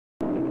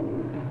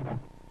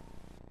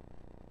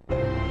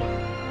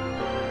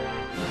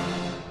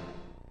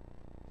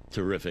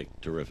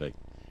Terrific, terrific.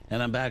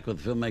 And I'm back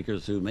with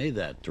filmmakers who made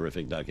that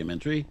terrific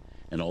documentary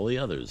and all the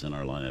others in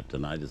our lineup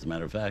tonight, as a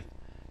matter of fact.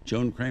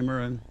 Joan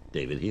Kramer and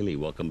David Heeley,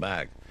 welcome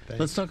back. Thanks.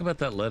 Let's talk about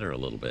that letter a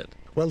little bit.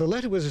 Well, the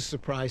letter was a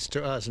surprise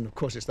to us, and of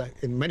course,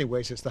 in many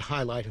ways, it's the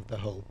highlight of the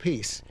whole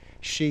piece.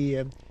 She,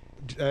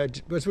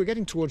 as we're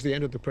getting towards the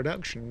end of the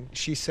production,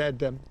 she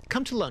said,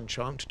 "Come to lunch.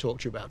 I want to talk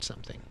to you about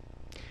something."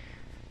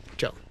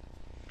 Joan.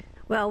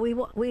 Well,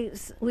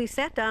 we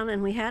sat down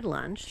and we had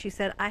lunch. She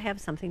said, "I have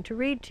something to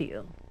read to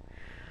you.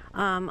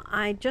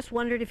 I just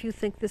wondered if you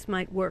think this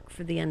might work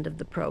for the end of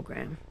the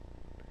program."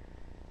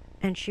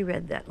 And she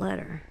read that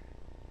letter,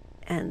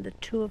 and the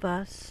two of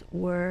us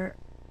were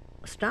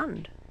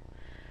stunned.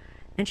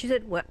 And she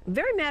said, well,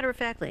 very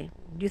matter-of-factly,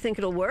 "Do you think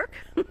it'll work?"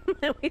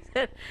 And we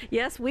said,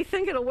 "Yes, we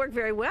think it'll work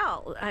very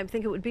well. I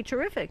think it would be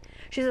terrific."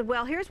 She said,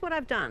 "Well, here's what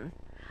I've done.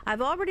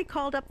 I've already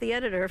called up the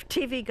editor of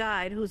TV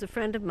Guide, who's a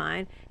friend of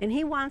mine, and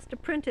he wants to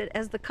print it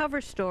as the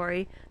cover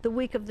story the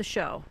week of the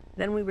show."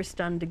 Then we were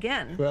stunned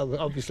again. Well,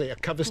 obviously, a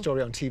cover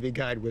story on TV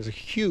Guide was a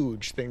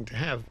huge thing to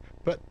have,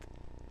 but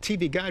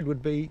TV Guide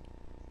would be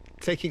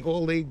taking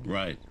all the...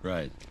 Right.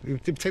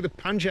 To take the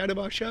punch out of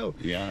our show.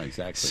 Yeah,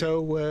 exactly. So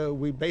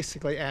we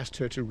basically asked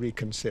her to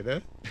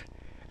reconsider,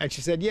 and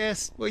she said,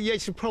 yes, well, yeah, you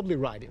should probably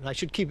write it. I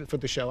should keep it for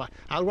the show.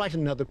 I'll write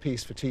another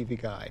piece for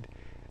TV Guide,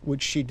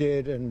 which she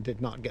did and did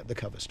not get the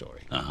cover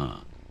story.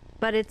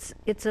 But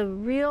it's a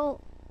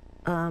real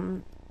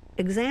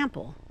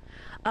example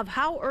of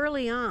how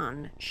early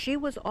on she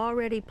was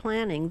already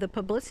planning the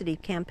publicity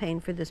campaign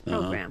for this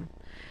program,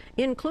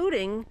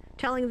 including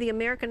telling the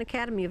American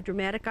Academy of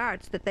Dramatic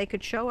Arts that they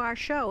could show our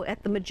show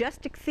at the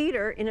Majestic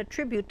Theater in a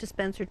tribute to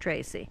Spencer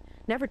Tracy.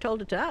 Never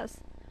told it to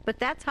us, but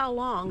that's how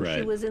long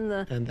she was in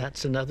the... And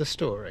that's another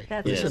story.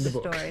 That's in the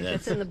book. Story.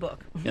 That's in the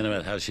book. And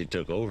about how she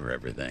took over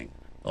everything,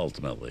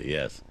 ultimately,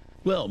 yes.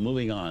 Well,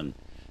 moving on.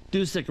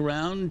 Do stick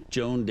around.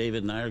 Joan,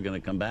 David, and I are going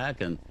to come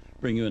back and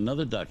bring you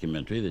another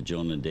documentary that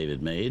Joan and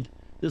David made.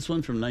 This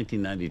one from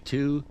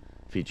 1992,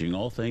 featuring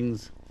all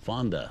things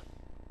Fonda.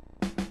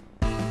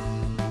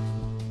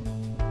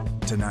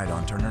 Tonight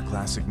on Turner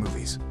Classic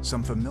Movies,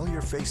 some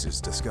familiar faces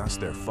discuss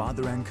their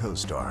father and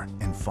co-star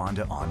in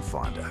Fonda on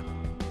Fonda.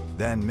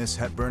 Then Miss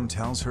Hepburn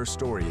tells her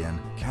story in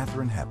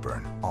Katharine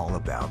Hepburn, All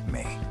About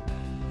Me.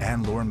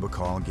 And Lauren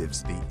Bacall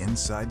gives the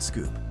inside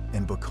scoop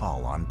in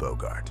Bacall on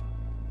Bogart.